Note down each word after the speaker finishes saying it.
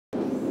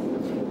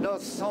to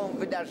są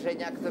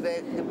wydarzenia, które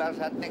chyba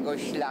żadnego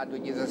śladu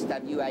nie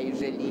zostawiła,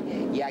 jeżeli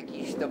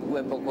jakiś, to w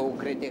głęboko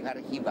ukrytych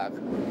archiwach.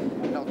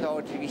 No to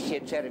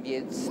oczywiście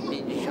czerwiec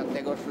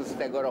 56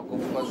 roku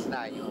w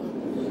Poznaniu.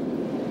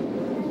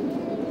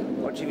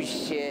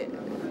 Oczywiście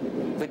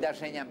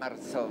wydarzenia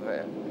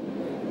marcowe,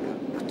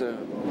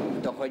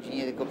 to chodzi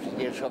nie tylko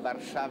przecież o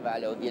Warszawę,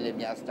 ale o wiele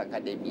miast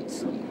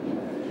akademickich.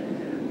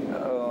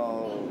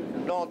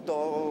 No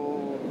to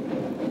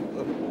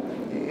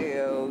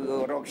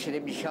rok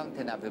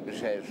 70 na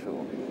Wybrzeżu.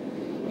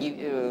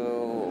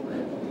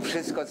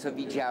 Wszystko, co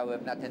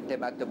widziałem na ten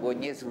temat, to było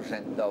nie z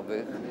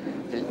urzędowych,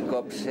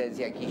 tylko przez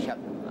jakichś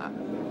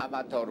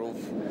amatorów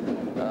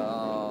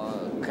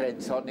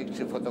kręconych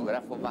czy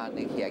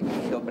fotografowanych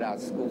jakichś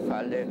obrazków,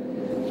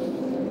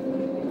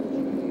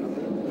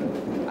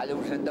 ale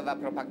urzędowa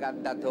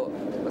propaganda to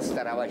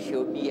starała się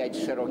omijać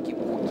szerokim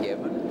łukiem,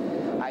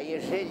 a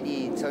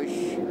jeżeli coś,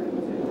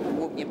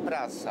 głównie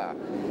prasa,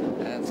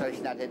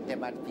 coś na ten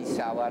temat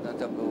pisała, no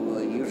to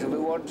były już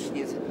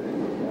wyłącznie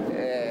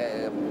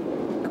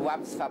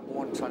kłamstwa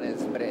połączone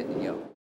z brednią.